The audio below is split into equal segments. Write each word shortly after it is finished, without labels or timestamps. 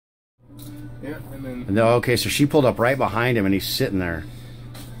Yeah, and then... And then, okay, so she pulled up right behind him and he's sitting there.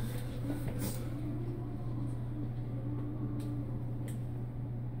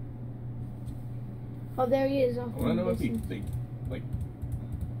 Oh, there he is. I want to know if he, like,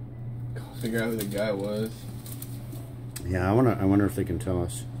 figure out who the guy was. Yeah, I wonder if they can tell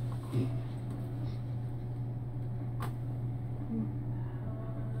us.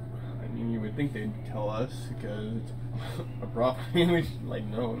 I mean, you would think they'd tell us because it's a property. We should, like,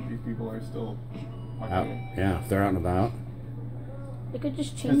 know if these people are still walking. Yeah, if they're out and about. They could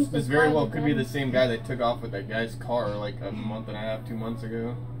just change This very well could be the same guy that took off with that guy's car like a month and a half, 2 months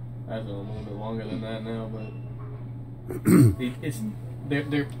ago. That's a little bit longer than that now, but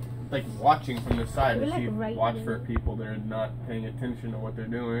they're like watching from the side to see watch for people that are not paying attention to what they're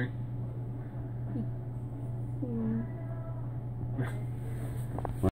doing.